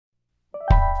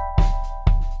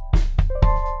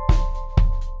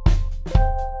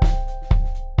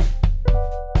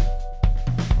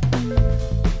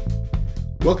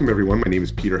Welcome, everyone. My name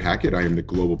is Peter Hackett. I am the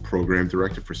Global Program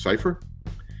Director for Cypher.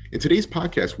 In today's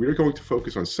podcast, we are going to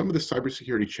focus on some of the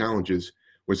cybersecurity challenges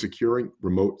when securing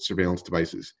remote surveillance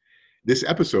devices. This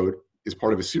episode is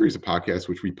part of a series of podcasts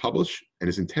which we publish and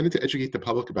is intended to educate the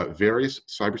public about various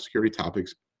cybersecurity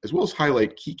topics, as well as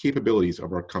highlight key capabilities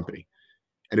of our company.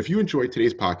 And if you enjoyed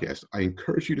today's podcast, I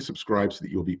encourage you to subscribe so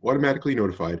that you'll be automatically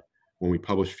notified when we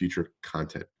publish future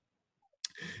content.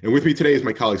 And with me today is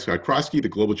my colleague, Scott Krosky, the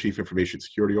Global Chief Information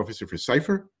Security Officer for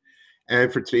Cypher.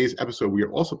 And for today's episode, we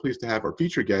are also pleased to have our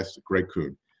featured guest, Greg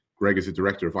Kuhn. Greg is the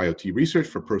Director of IoT Research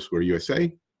for Prosegur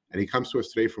USA, and he comes to us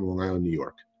today from Long Island, New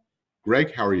York.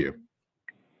 Greg, how are you?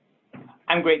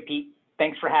 I'm great, Pete.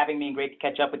 Thanks for having me, and great to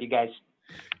catch up with you guys.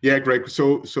 Yeah, Greg,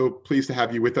 so pleased to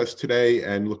have you with us today,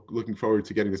 and looking forward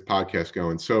to getting this podcast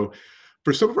going. So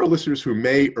for some of our listeners who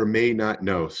may or may not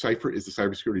know, Cypher is the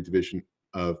cybersecurity division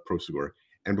of Prosegur.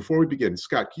 And before we begin,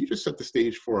 Scott, can you just set the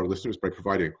stage for our listeners by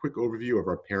providing a quick overview of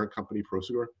our parent company,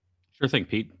 Prosegur? Sure thing,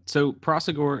 Pete. So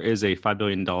Prosegur is a $5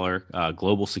 billion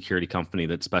global security company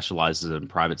that specializes in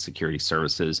private security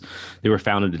services. They were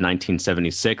founded in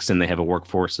 1976, and they have a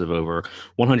workforce of over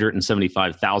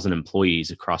 175,000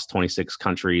 employees across 26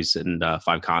 countries and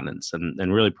 5 continents.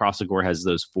 And really, Prosegur has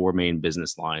those 4 main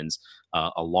business lines: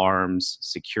 alarms,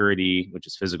 security, which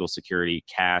is physical security,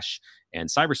 cache, and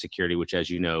cybersecurity, which, as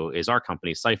you know, is our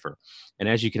company, Cypher. And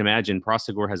as you can imagine,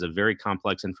 Prosegur has a very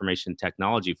complex information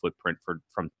technology footprint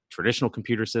from traditional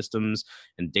computer systems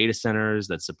and data centers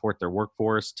that support their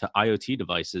workforce to IoT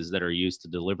devices that are used to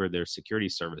deliver their security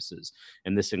services.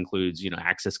 And this includes,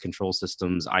 access control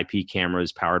systems, IP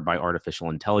cameras powered by artificial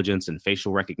intelligence and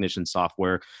facial recognition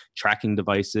software, tracking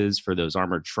devices for those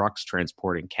armored trucks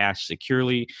transporting cash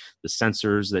securely, the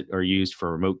sensors that are used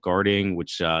for remote guarding,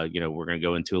 which, we're going to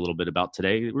go into a little bit about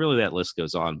today. Really, that list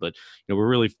goes on, but we're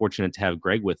really fortunate to have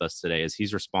Greg with us today, as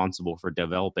he's responsible for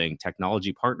developing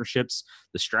technology partnerships,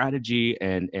 the strategy,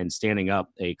 and standing up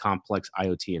a complex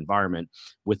IoT environment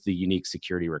with the unique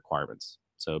security requirements.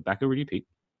 So back over to you, Pete.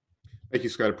 Thank you,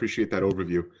 Scott. Appreciate that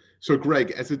overview. So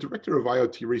Greg, as the Director of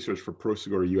IoT Research for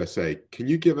Prosegur USA, can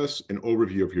you give us an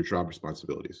overview of your job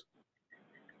responsibilities?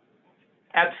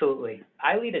 Absolutely.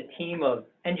 I lead a team of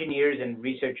engineers and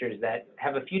researchers that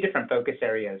have a few different focus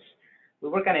areas. We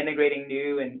work on integrating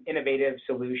new and innovative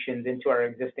solutions into our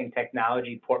existing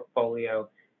technology portfolio,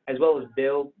 as well as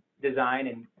build, design,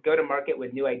 and go to market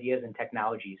with new ideas and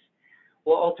technologies.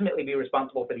 We'll ultimately be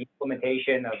responsible for the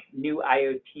implementation of new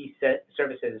IoT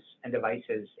services and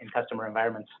devices in customer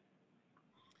environments.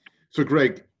 So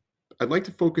Greg, I'd like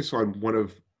to focus on one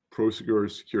of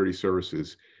Prosegur's security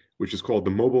services, which is called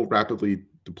the Mobile Rapidly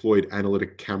Deployed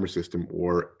Analytic Camera System,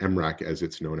 or MRAC as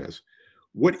it's known as.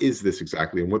 What is this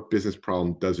exactly, and what business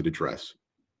problem does it address?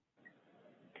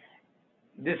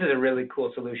 This is a really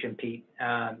cool solution, Pete.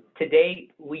 Today,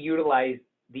 we utilize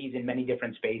these in many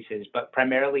different spaces, but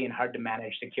primarily in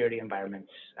hard-to-manage security environments.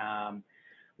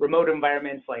 Remote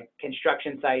environments like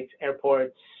construction sites,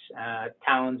 airports,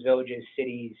 towns, villages,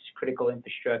 cities, critical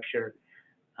infrastructure.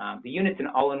 The unit's an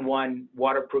all-in-one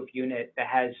waterproof unit that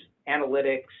has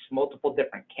analytics, multiple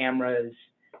different cameras,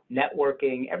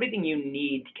 networking, everything you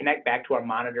need to connect back to our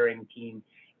monitoring team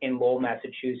in Lowell,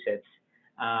 Massachusetts,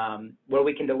 where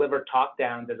we can deliver talk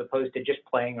downs as opposed to just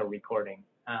playing or recording.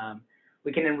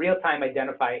 We can in real time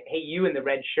identify, hey, you in the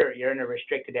red shirt, you're in a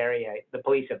restricted area, the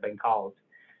police have been called.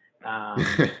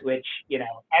 Which,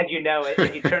 as you know,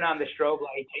 if you turn on the strobe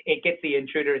light, it gets the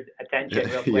intruder's attention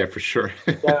real quick. Yeah, for sure.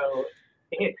 So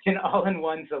it's an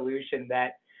all-in-one solution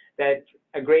that's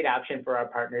a great option for our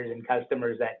partners and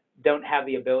customers that don't have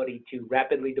the ability to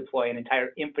rapidly deploy an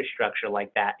entire infrastructure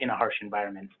like that in a harsh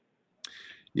environment.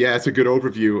 Yeah, that's a good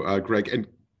overview, Greg. And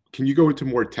can you go into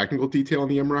more technical detail on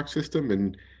the MRAC system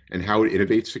and how it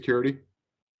innovates security?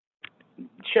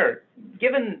 Sure.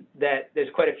 Given that there's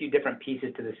quite a few different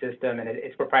pieces to the system and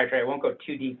it's proprietary, I won't go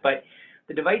too deep, but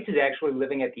the device is actually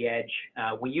living at the edge.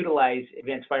 We utilize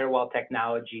advanced firewall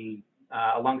technology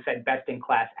alongside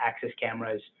best-in-class access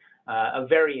cameras of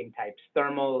varying types: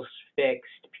 thermals,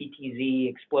 fixed, PTZ,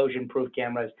 explosion-proof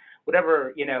cameras,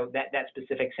 whatever that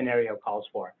specific scenario calls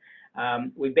for.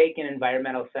 We bake in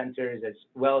environmental sensors as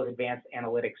well as advanced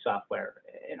analytics software,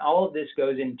 and all of this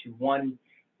goes into one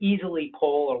easily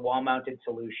pole or wall-mounted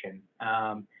solution.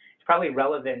 It's probably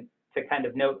relevant to kind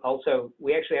of note also,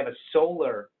 we actually have a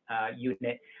solar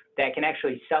unit that can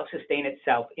actually self-sustain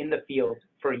itself in the field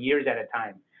for years at a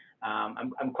time.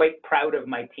 I'm quite proud of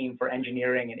my team for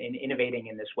engineering and innovating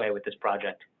in this way with this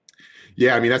project.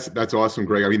 Yeah, I mean that's awesome,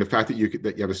 Greg. I mean the fact that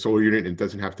that you have a solar unit and it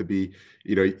doesn't have to be,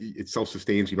 it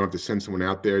self-sustains. You don't have to send someone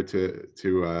out there to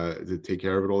take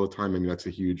care of it all the time. I mean that's a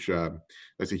huge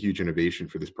innovation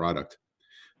for this product.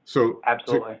 So so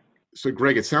Absolutely. so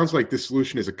Greg, it sounds like this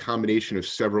solution is a combination of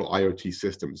several IoT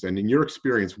systems. And in your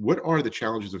experience, what are the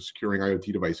challenges of securing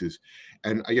IoT devices?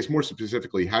 And I guess more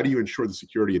specifically, how do you ensure the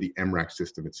security of the MRAC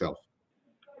system itself?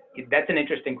 That's an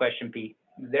interesting question, Pete.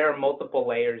 There are multiple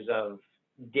layers of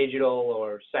digital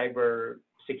or cyber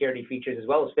security features as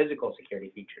well as physical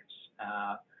security features.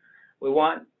 We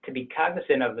want to be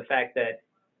cognizant of the fact that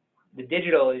the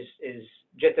digital is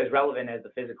just as relevant as the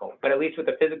physical, but at least with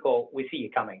the physical, we see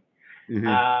it coming.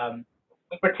 Hmm.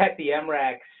 We protect the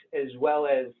MRACs as well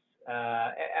as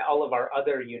all of our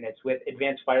other units with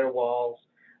advanced firewalls,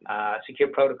 secure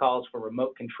protocols for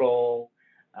remote control,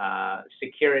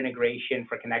 secure integration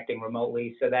for connecting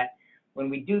remotely, so that when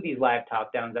we do these live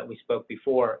top downs that we spoke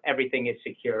before, everything is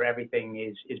secure,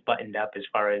 everything is buttoned up as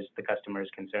far as the customer is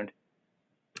concerned.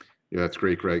 Yeah, that's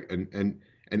great, Greg. And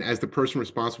as the person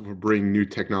responsible for bringing new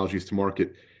technologies to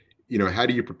market, how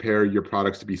do you prepare your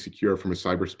products to be secure from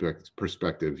a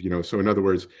perspective? So in other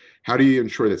words, how do you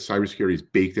ensure that cybersecurity is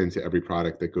baked into every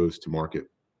product that goes to market?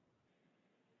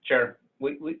 Sure.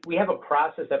 We have a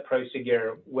process at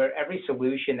Prosegur where every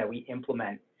solution that we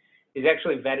implement is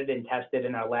actually vetted and tested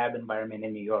in our lab environment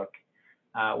in New York.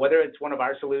 Whether it's one of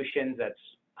our solutions that's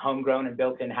homegrown and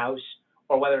built in-house,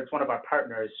 or whether it's one of our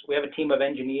partners, we have a team of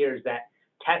engineers that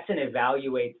tests and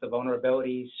evaluates the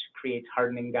vulnerabilities, creates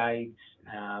hardening guides,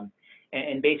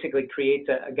 and basically creates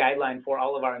a guideline for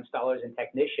all of our installers and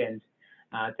technicians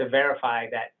to verify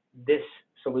that this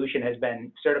solution has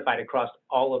been certified across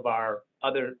all of our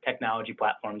other technology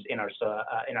platforms in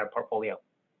our portfolio.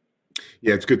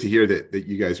 Yeah, it's good to hear that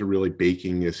you guys are really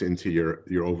baking this into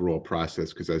your overall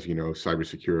process, because as you know,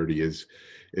 cybersecurity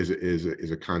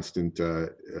is a constant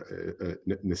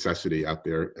necessity out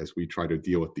there as we try to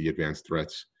deal with the advanced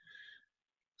threats.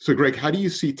 So, Greg, how do you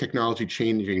see technology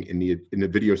changing in the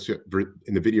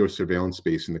video surveillance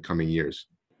space in the coming years?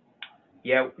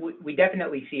 Yeah, we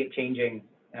definitely see it changing,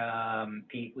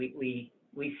 Pete.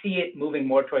 We see it moving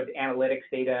more towards analytics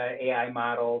data, AI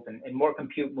models, and more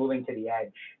compute moving to the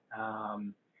edge.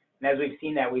 And as we've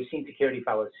seen that, we've seen security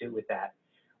follow suit with that.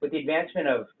 With the advancement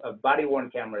of body-worn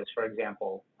cameras, for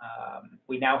example,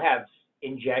 we now have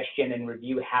ingestion and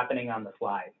review happening on the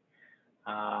fly.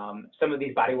 Some of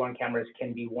these body-worn cameras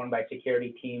can be worn by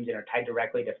security teams and are tied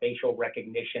directly to facial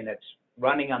recognition that's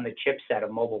running on the chipset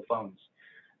of mobile phones.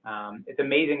 It's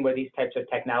amazing where these types of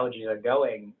technologies are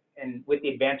going. And with the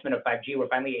advancement of 5G, we're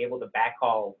finally able to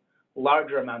backhaul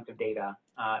larger amounts of data,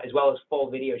 as well as full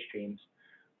video streams,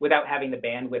 without having the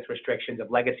bandwidth restrictions of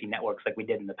legacy networks like we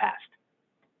did in the past.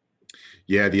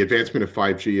 Yeah, the advancement of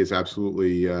 5G is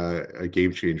absolutely a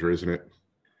game changer, isn't it?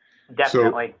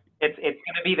 Definitely. It's going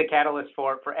to be the catalyst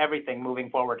for everything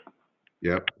moving forward.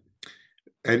 Yep.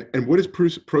 And what is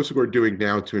Prosegur doing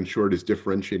now to ensure it is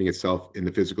differentiating itself in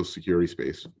the physical security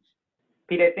space?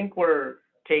 Pete, I think we're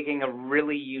taking a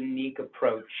really unique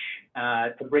approach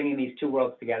to bringing these two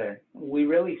worlds together. We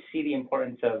really see the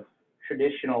importance of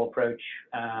traditional approach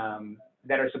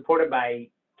that are supported by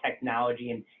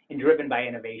technology and driven by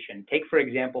innovation. Take, for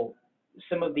example,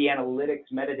 some of the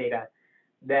analytics metadata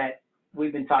that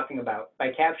we've been talking about.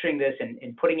 By capturing this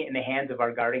and putting it in the hands of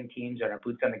our guarding teams and our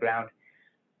boots on the ground,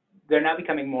 they're now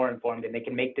becoming more informed, and they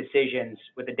can make decisions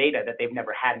with the data that they've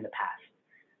never had in the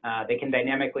past. They can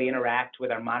dynamically interact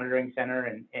with our monitoring center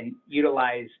and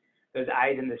utilize those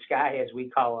eyes in the sky, as we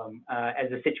call them, as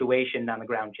the situation on the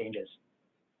ground changes.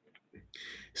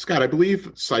 Scott, I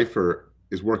believe Cypher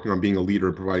is working on being a leader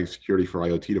in providing security for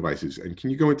IoT devices. And can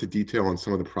you go into detail on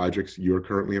some of the projects you're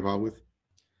currently involved with?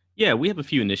 Yeah, we have a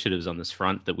few initiatives on this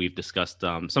front that we've discussed.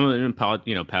 Some of them in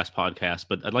past podcasts,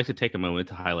 but I'd like to take a moment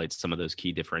to highlight some of those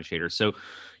key differentiators. So,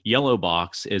 Yellow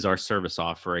Box is our service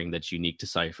offering that's unique to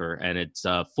Cypher, and it's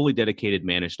a fully dedicated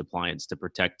managed appliance to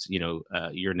protect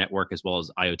your network as well as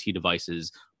IoT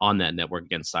devices on that network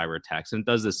against cyber attacks. And it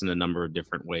does this in a number of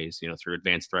different ways. Through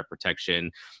advanced threat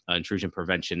protection, intrusion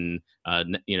prevention,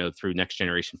 through next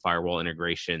generation firewall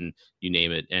integration, you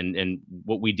name it. And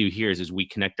what we do here is we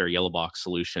connect our Yellow Box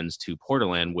solutions to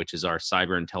Portaland, which is our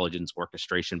cyber intelligence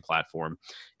orchestration platform.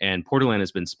 And Portaland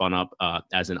has been spun up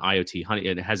as an IoT honey.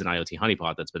 It has an IoT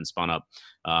honeypot that's that's been spun up,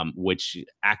 which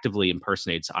actively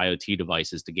impersonates IoT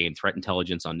devices to gain threat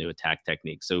intelligence on new attack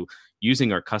techniques. So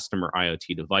using our customer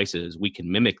IoT devices, we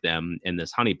can mimic them in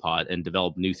this honeypot and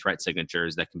develop new threat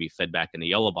signatures that can be fed back in the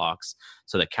yellow box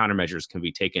so that countermeasures can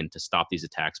be taken to stop these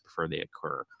attacks before they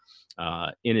occur.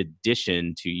 In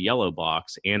addition to Yellow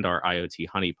Box and our IoT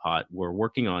honeypot, we're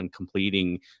working on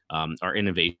completing our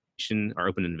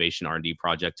open innovation R&D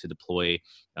project to deploy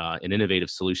an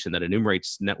innovative solution that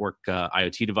enumerates network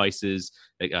IoT devices,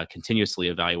 continuously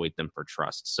evaluate them for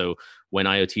trust. So when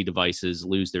IoT devices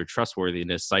lose their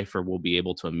trustworthiness, Cypher will be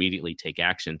able to immediately take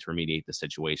action to remediate the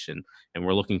situation. And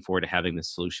we're looking forward to having this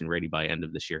solution ready by end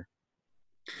of this year.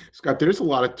 Scott, there's a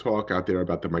lot of talk out there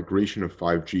about the migration of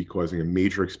 5G causing a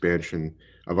major expansion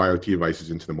of IoT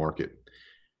devices into the market.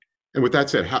 And with that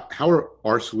said, how are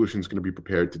our solutions going to be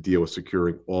prepared to deal with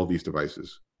securing all these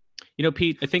devices?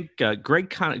 Pete, I think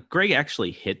Greg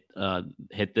actually hit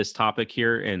this topic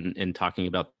here in talking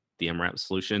about the MRAP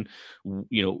solution.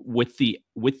 With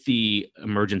the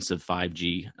emergence of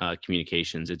 5G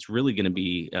communications, it's really going to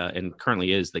be and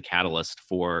currently is the catalyst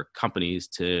for companies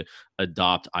to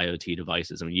adopt IoT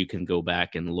devices. I mean, you can go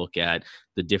back and look at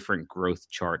the different growth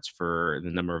charts for the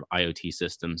number of IoT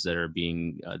systems that are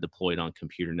being deployed on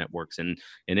computer networks, and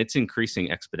it's increasing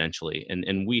exponentially.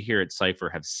 And we here at Cypher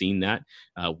have seen that.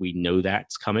 We know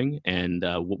that's coming, and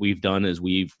what we've done is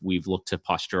we've looked to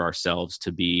posture ourselves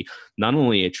to be not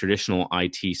only a traditional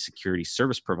IT security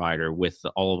service provider with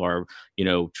all of our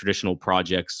traditional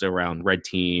projects around red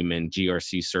team and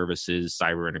GRC services,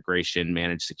 cyber integration,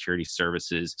 managed security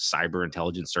services, cyber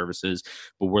intelligence services,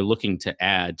 but we're looking to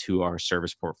add to our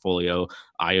service portfolio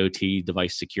IoT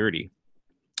device security.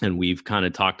 And we've kind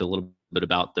of talked a little bit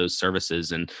about those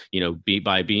services, and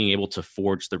by being able to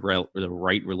forge the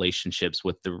right relationships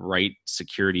with the right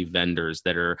security vendors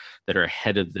that are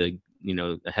ahead of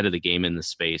the game in the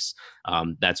space.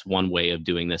 That's one way of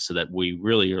doing this, so that we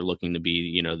really are looking to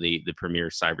be the premier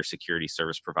cybersecurity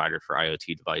service provider for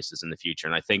IoT devices in the future.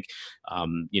 And I think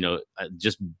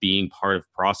just being part of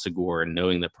Prosegur and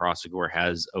knowing that Prosegur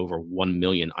has over 1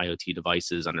 million IoT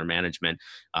devices under management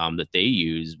that they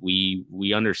use,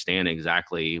 we understand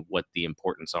exactly what the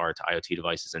importance are to IoT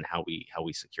devices and how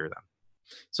we secure them.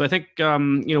 So I think,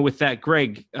 with that,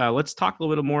 Greg, let's talk a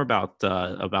little bit more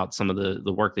about some of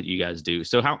the work that you guys do.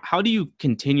 So how do you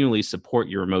continually support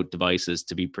your remote devices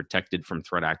to be protected from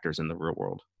threat actors in the real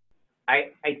world? I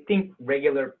think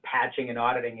regular patching and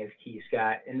auditing is key,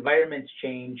 Scott. Environments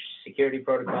change, security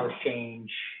protocols change,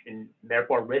 and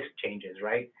therefore risk changes,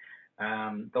 right?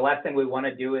 The last thing we want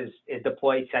to do is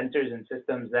deploy sensors and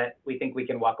systems that we think we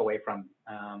can walk away from.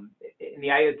 In the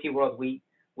IoT world, we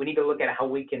need to look at how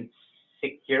we can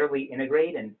securely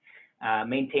integrate and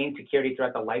maintain security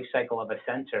throughout the life cycle of a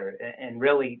sensor, and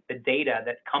really the data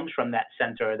that comes from that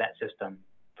sensor or that system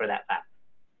for that fact.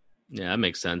 Yeah, that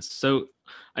makes sense. So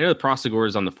I know that Prosegur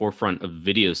is on the forefront of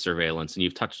video surveillance, and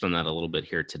you've touched on that a little bit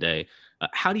here today.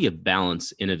 How do you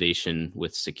balance innovation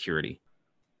with security?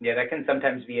 Yeah, that can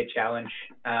sometimes be a challenge.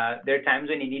 There are times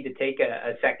when you need to take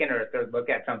a second or a third look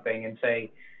at something and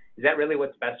say, is that really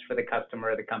what's best for the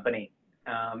customer or the company?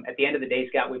 At the end of the day,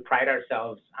 Scott, we pride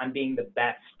ourselves on being the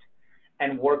best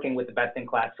and working with the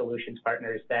best-in-class solutions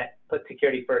partners that put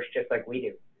security first, just like we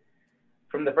do.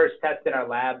 From the first test in our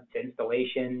lab to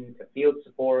installation to field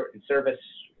support and service,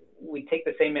 we take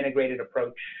the same integrated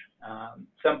approach.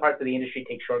 Some parts of the industry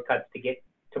take shortcuts to get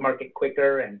to market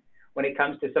quicker, and when it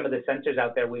comes to some of the sensors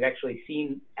out there, we've actually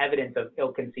seen evidence of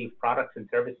ill-conceived products and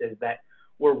services that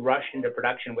were rushed into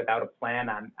production without a plan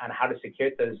on how to secure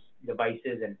those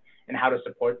devices and how to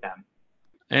support them.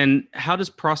 And how does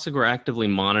Prosegur actively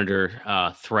monitor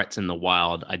threats in the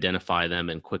wild, identify them,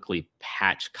 and quickly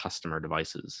patch customer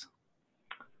devices?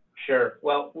 Sure.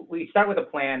 Well, we start with a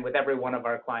plan with every one of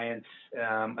our clients,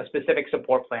 a specific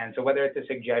support plan. So whether it's a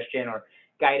suggestion or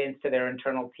guidance to their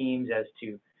internal teams as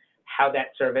to how that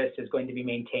service is going to be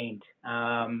maintained.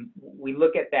 We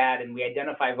look at that and we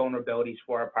identify vulnerabilities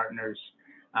for our partners,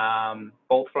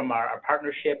 both from our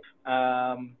partnership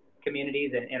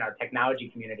communities and our technology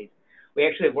communities. We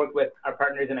actually have worked with our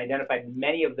partners and identified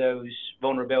many of those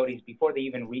vulnerabilities before they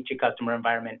even reach a customer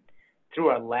environment through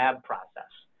our lab process.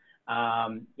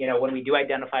 When we do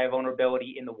identify a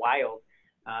vulnerability in the wild,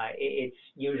 it's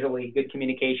usually good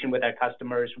communication with our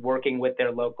customers, working with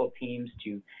their local teams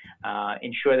to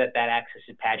ensure that access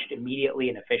is patched immediately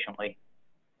and efficiently.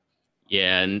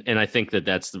 Yeah, and I think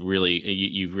that's really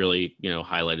you've really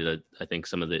highlighted I think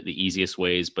some of the easiest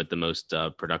ways, but the most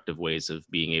productive ways of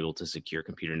being able to secure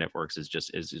computer networks is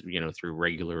through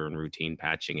regular and routine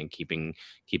patching and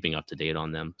keeping up to date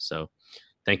on them. So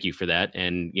Thank you for that.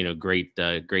 And, great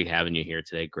having you here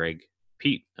today, Greg.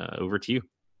 Pete, over to you.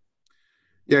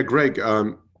 Yeah, Greg,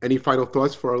 any final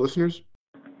thoughts for our listeners?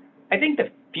 I think the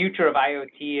future of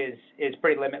IoT is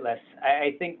pretty limitless.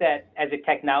 I think that as a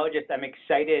technologist, I'm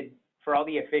excited for all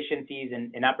the efficiencies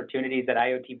and opportunities that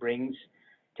IoT brings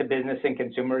to business and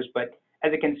consumers. But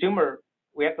as a consumer,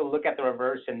 we have to look at the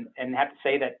reverse and have to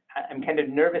say that I'm kind of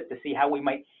nervous to see how we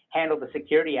might handle the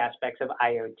security aspects of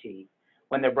IoT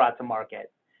when they're brought to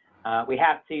market. We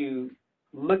have to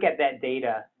look at that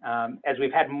data as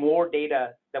we've had more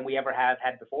data than we ever have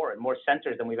had before and more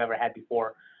sensors than we've ever had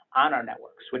before on our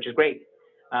networks, which is great.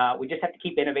 We just have to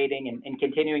keep innovating and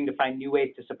continuing to find new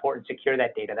ways to support and secure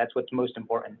that data. That's what's most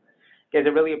important. Guys, I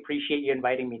really appreciate you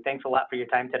inviting me. Thanks a lot for your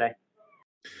time today.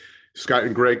 Scott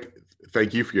and Greg,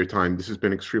 thank you for your time. This has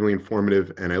been extremely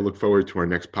informative, and I look forward to our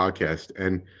next podcast.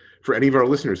 And for any of our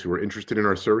listeners who are interested in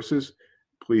our services,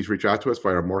 please reach out to us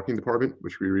via our marketing department,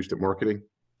 which we reached at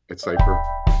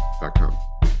marketing@cypher.com.